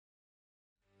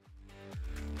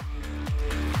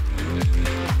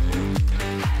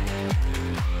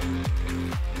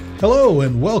Hello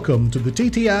and welcome to the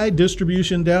TTI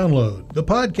Distribution Download, the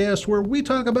podcast where we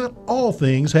talk about all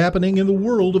things happening in the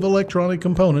world of electronic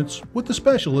components with the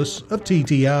specialists of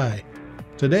TTI.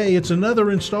 Today it's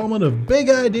another installment of big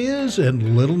ideas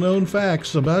and little known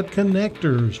facts about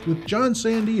connectors with John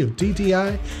Sandy of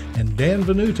TTI and Dan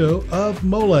Venuto of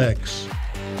Molex.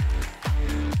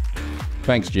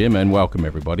 Thanks, Jim, and welcome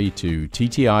everybody to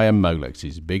TTI and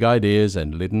Molex's Big Ideas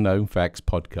and Little Known Facts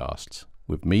podcasts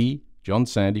with me, John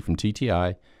Sandy from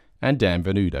TTI, and Dan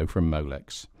Venuto from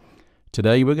Molex.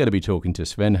 Today we're going to be talking to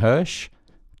Sven Hirsch,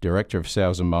 Director of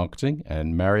Sales and Marketing,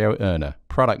 and Mario Urner,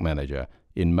 Product Manager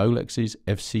in Molex's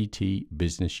FCT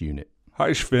business unit.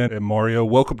 Hi, Sven and Mario.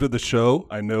 Welcome to the show.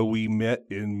 I know we met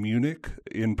in Munich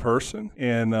in person,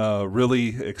 and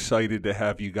really excited to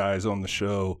have you guys on the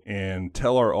show and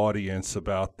tell our audience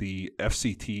about the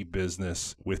FCT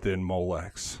business within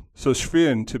Molex. So,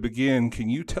 Sven, to begin, can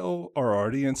you tell our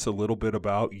audience a little bit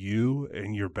about you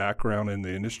and your background in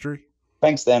the industry?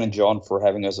 Thanks, Dan and John, for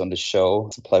having us on the show.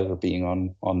 It's a pleasure being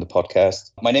on the podcast.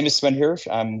 My name is Sven Hirsch.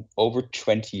 I'm over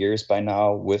 20 years by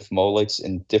now with Molex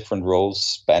in different roles,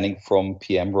 spanning from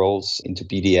PM roles into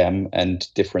BDM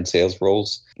and different sales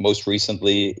roles. Most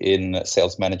recently in a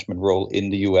sales management role in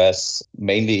the US,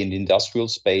 mainly in the industrial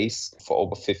space for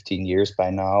over 15 years by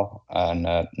now,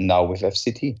 and now with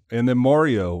FCT. And then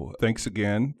Mario, thanks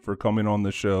again for coming on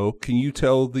the show. Can you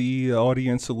tell the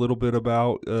audience a little bit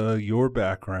about your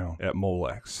background at Molex?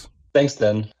 Thanks,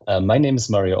 Dan. My name is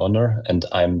Mario Urner, and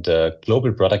I'm the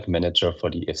Global Product Manager for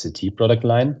the FCT product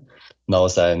line, now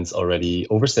since already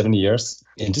over 7 years.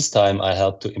 In this time, I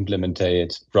helped to implement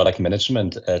product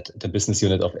management at the business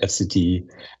unit of FCT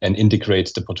and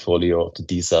integrate the portfolio of the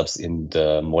D-Subs in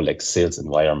the Molex sales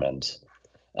environment.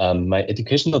 My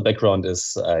educational background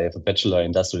is I have a Bachelor in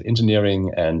Industrial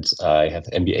Engineering and I have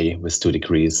MBA with 2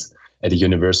 degrees at the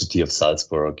University of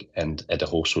Salzburg and at the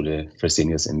Hochschule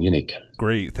Fresenius in Munich.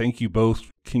 Great. Thank you both.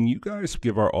 Can you guys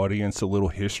give our audience a little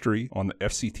history on the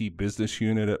FCT business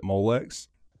unit at Molex?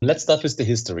 Let's start with the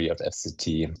history of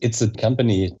FCT. It's a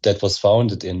company that was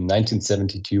founded in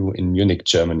 1972 in Munich,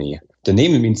 Germany. The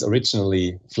name means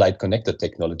originally flight connector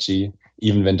technology,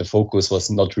 even when the focus was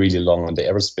not really long on the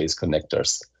aerospace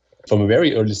connectors. From a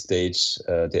very early stage,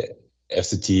 the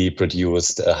FCT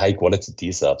produced high-quality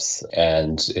D-Subs,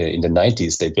 and in the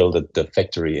 90s, they built the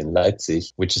factory in Leipzig,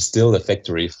 which is still the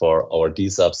factory for our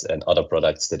D-Subs and other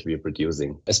products that we are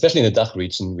producing. Especially in the DACH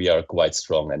region, we are quite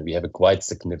strong, and we have a quite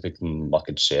significant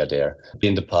market share there.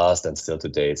 In the past and still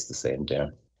today, it's the same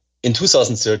there. In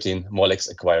 2013,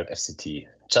 Molex acquired FCT.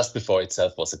 Just before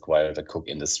itself was acquired by Cook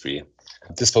Industry.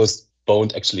 This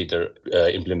postponed actually the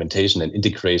implementation and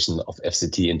integration of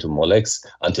FCT into Molex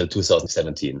until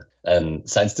 2017. And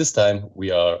since this time,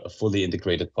 we are a fully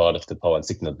integrated part of the Power and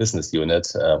Signal business unit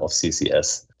of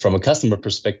CCS. From a customer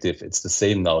perspective, it's the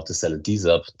same now to sell a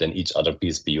D-Sub than each other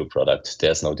PSBU product.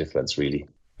 There's no difference really.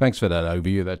 Thanks for that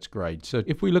overview. That's great. So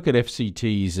if we look at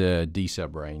FCT's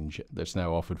D-Sub range that's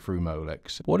now offered through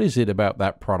Molex, what is it about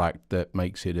that product that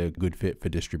makes it a good fit for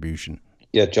distribution?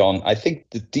 Yeah, John, I think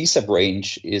the D-Sub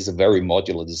range is a very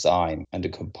modular design and the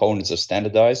components are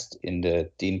standardized in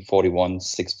the DIN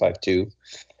 41652.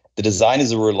 The design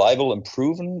is a reliable and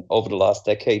proven over the last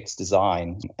decade's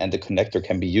design, and the connector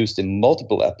can be used in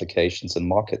multiple applications and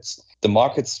markets. The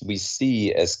markets we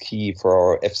see as key for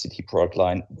our FCT product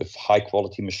line with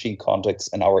high-quality machine contacts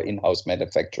and our in-house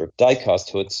manufactured die-cast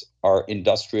hoods are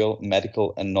industrial,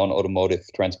 medical, and non-automotive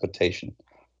transportation.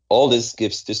 All this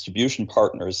gives distribution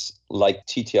partners like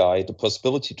TTI the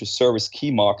possibility to service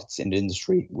key markets in the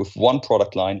industry with one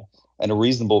product line and a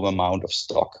reasonable amount of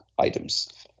stock items.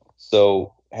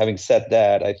 So having said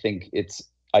that, I think it's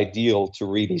ideal to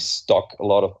really stock a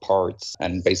lot of parts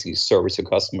and basically service your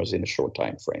customers in a short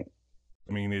time frame.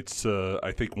 I mean, it's,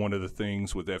 I think one of the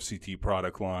things with FCT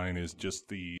product line is just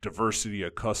the diversity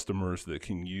of customers that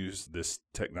can use this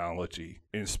technology.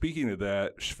 And speaking of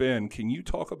that, Sven, can you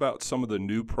talk about some of the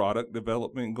new product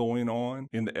development going on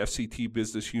in the FCT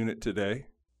business unit today?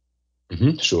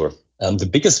 Sure. The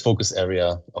biggest focus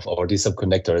area of our D-Sub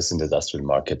connector is in the industrial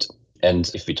market. And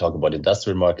if we talk about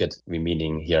industrial market, we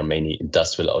meaning here mainly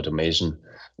industrial automation,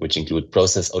 which include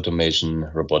process automation,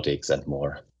 robotics, and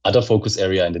more. Other focus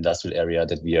area in the industrial area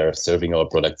that we are serving our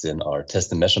products in are test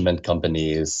and measurement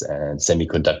companies and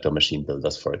semiconductor machine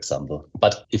builders, for example.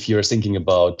 But if you're thinking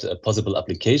about a possible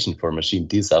application for machine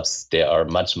D-Subs, they are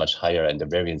much, much higher and the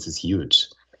variance is huge.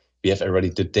 We have already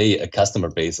today a customer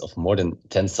base of more than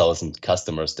 10,000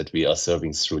 customers that we are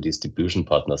serving through distribution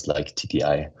partners like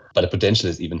TTI. But the potential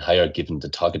is even higher given the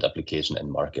target application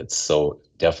and markets. So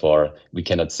therefore, we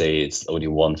cannot say it's only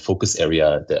one focus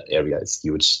area. The area is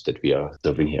huge that we are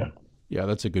serving here. Yeah,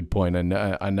 that's a good point, and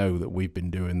I know that we've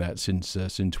been doing that since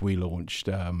we launched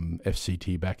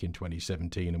FCT back in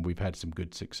 2017, and we've had some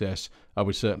good success. I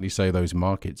would certainly say those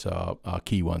markets are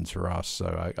key ones for us,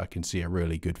 so I can see a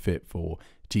really good fit for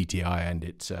TTI and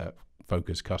its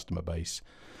focused customer base.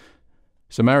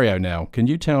 So Mario, now, can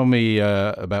you tell me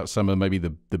about some of maybe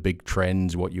the big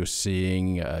trends, what you're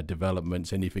seeing,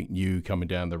 developments, anything new coming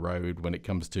down the road when it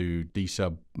comes to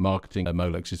D-Sub marketing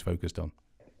Molex is focused on?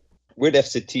 We're at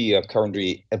FCT are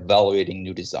currently evaluating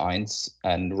new designs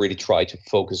and really try to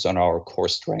focus on our core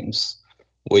strengths,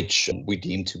 which we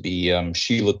deem to be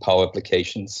shielded power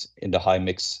applications in the high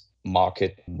mix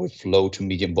market with low to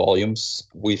medium volumes.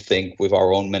 We think with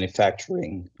our own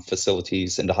manufacturing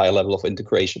facilities and the high level of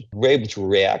integration, we're able to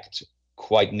react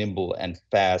quite nimble and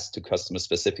fast to customer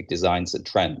specific designs and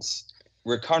trends.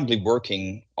 We're currently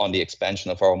working on the expansion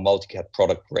of our multi-cat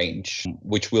product range,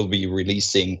 which will be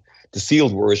releasing the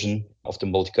sealed version of the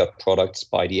multi-cat products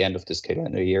by the end of this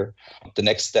calendar year. The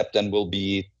next step then will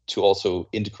be to also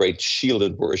integrate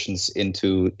shielded versions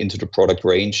into the product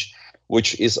range,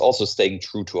 which is also staying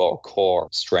true to our core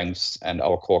strengths and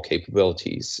our core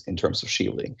capabilities in terms of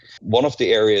shielding. One of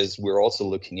the areas we're also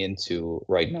looking into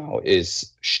right now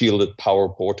is shielded power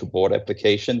board-to-board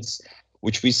applications,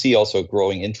 which we see also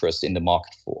growing interest in the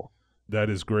market for. That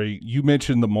is great. You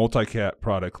mentioned the multi-cat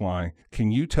product line.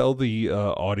 Can you tell the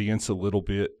audience a little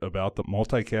bit about the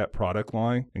multi-cat product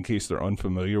line in case they're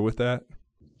unfamiliar with that?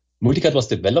 Multi-cat was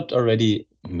developed already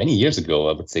many years ago,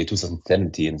 I would say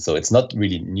 2017. So it's not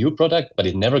really new product, but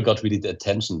it never got really the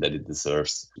attention that it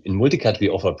deserves. In multi-cat, we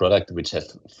offer a product which have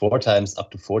 4 times up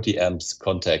to 40 amps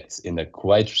contacts in a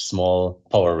quite small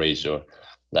power ratio.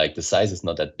 Like the size is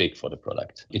not that big for the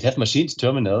product. It have machined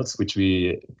terminals, which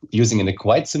we using in a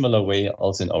quite similar way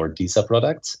also in our D-Sub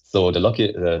products. So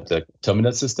the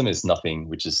terminal system is nothing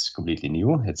which is completely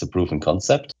new. It's a proven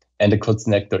concept. And the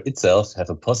connector itself have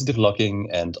a positive locking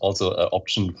and also an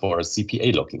option for a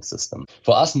CPA locking system.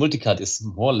 For us, multi-cat is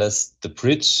more or less the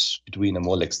bridge between a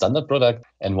Molex standard product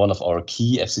and one of our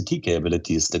key FCT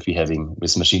capabilities that we're having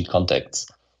with machined contacts.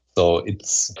 So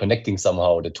it's connecting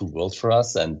somehow the two worlds for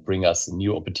us and bring us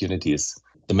new opportunities.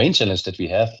 The main challenge that we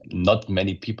have, not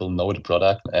many people know the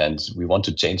product and we want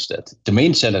to change that. The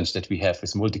main challenge that we have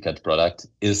with multi-cat product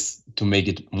is to make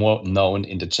it more known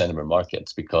in the general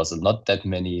market because not that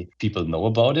many people know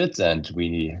about it. And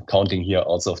we counting here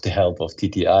also of the help of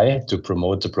TTI to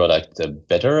promote the product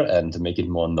better and to make it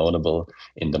more knowable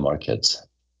in the market.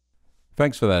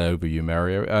 Thanks for that overview,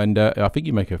 Mario. And I think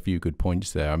you make a few good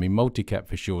points there. I mean, multi-cat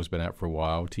for sure has been out for a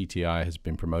while. TTI has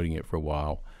been promoting it for a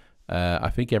while. I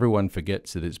think everyone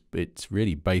forgets that it's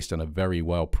really based on a very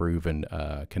well-proven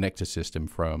connector system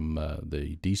from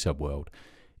the D-Sub world.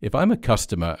 If I'm a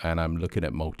customer and I'm looking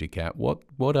at multi-cat,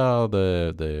 what are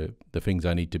the things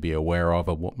I need to be aware of,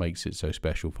 and what makes it so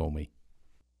special for me?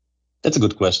 That's a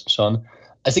good question, Sean.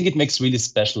 I think it makes really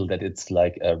special that it's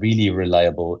like a really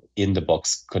reliable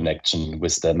in-the-box connection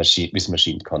with the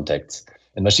machined contacts.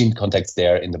 And machined contacts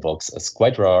there in the box is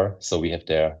quite rare, so we have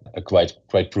there a quite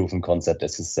proven concept,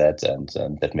 as you said, and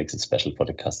that makes it special for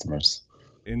the customers.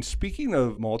 And speaking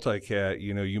of multi-cat,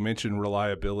 you mentioned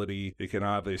reliability. It can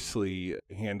obviously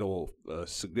handle a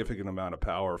significant amount of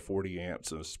power, 40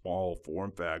 amps in a small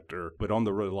form factor. But on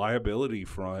the reliability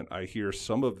front, I hear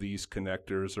some of these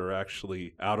connectors are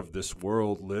actually out of this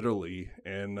world, literally,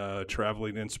 and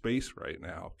traveling in space right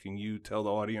now. Can you tell the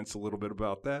audience a little bit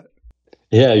about that?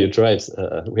 Yeah, you're right.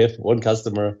 We have one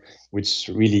customer which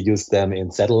really used them in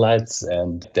satellites,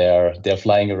 and they're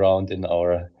flying around in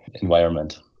our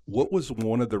environment. What was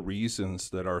one of the reasons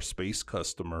that our space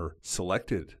customer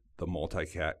selected the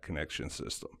multi-cat connection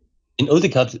system? In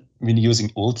multi-cat, we're using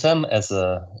ULTEM as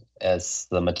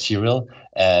the material,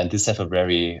 and this have a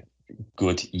very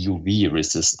good UV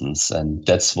resistance, and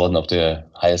that's one of the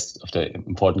highest of the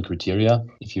important criteria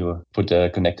if you put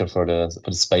a connector for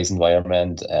the space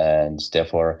environment, and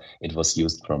therefore it was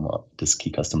used from this key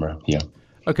customer here.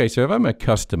 Okay, so if I'm a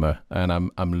customer and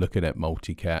I'm looking at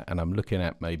multi-cat and I'm looking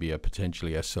at maybe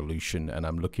potentially a solution and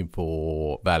I'm looking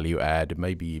for value add,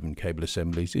 maybe even cable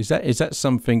assemblies, is that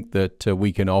something that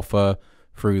we can offer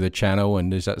through the channel,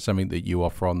 and is that something that you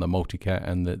offer on the multi-cat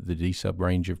and the D-Sub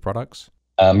range of products?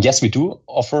 Yes, we do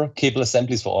offer cable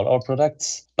assemblies for all our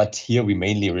products, but here we're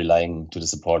mainly relying to the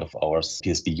support of our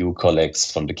PSBU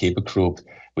colleagues from the cable group,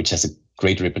 which has a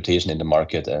great reputation in the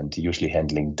market and usually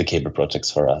handling the cable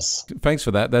projects for us. Thanks for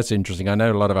that. That's interesting. I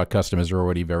know a lot of our customers are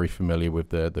already very familiar with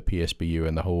the PSBU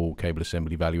and the whole cable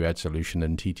assembly value add solution,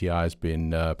 and TTI has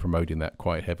been promoting that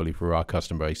quite heavily for our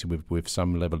customer base with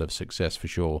some level of success for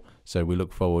sure. So we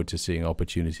look forward to seeing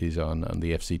opportunities on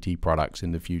the FCT products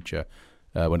in the future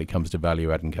when it comes to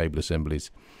value add and cable assemblies.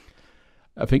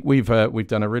 I think we've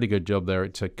done a really good job there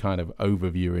at kind of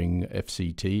overviewing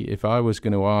FCT. If I was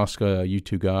going to ask you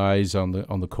two guys on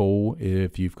the call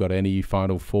if you've got any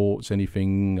final thoughts,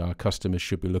 anything our customers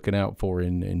should be looking out for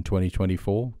in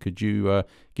 2024, could you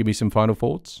give me some final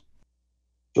thoughts?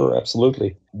 Sure,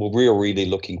 absolutely. What we are really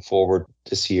looking forward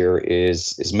this year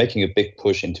is making a big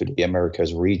push into the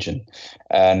Americas region,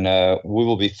 and we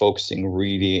will be focusing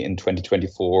really in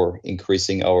 2024,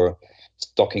 increasing our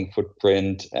stocking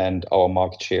footprint and our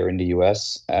market share in the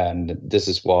US. And this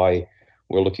is why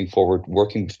we're looking forward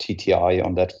working with TTI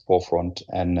on that forefront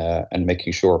and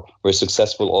making sure we're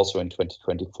successful also in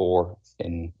 2024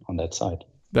 on that side.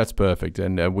 That's perfect,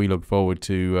 and we look forward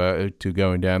to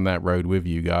going down that road with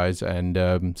you guys. And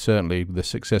certainly the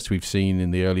success we've seen in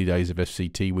the early days of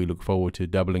FCT, we look forward to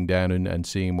doubling down and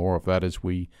seeing more of that as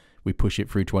we push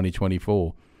it through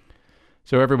 2024.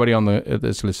 So everybody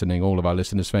that's listening, all of our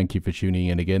listeners, thank you for tuning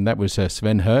in again. That was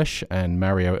Sven Hirsch and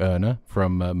Mario Urner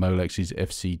from Molex's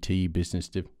FCT business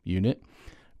unit.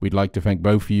 We'd like to thank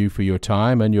both of you for your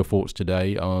time and your thoughts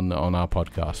today on our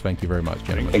podcast. Thank you very much,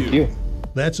 gentlemen. Thank you.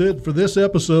 That's it for this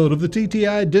episode of the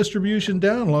TTI Distribution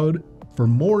Download. For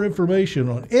more information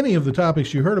on any of the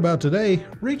topics you heard about today,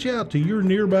 reach out to your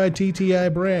nearby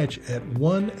TTI branch at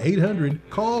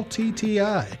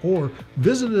 1-800-CALL-TTI or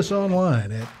visit us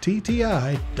online at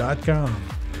tti.com.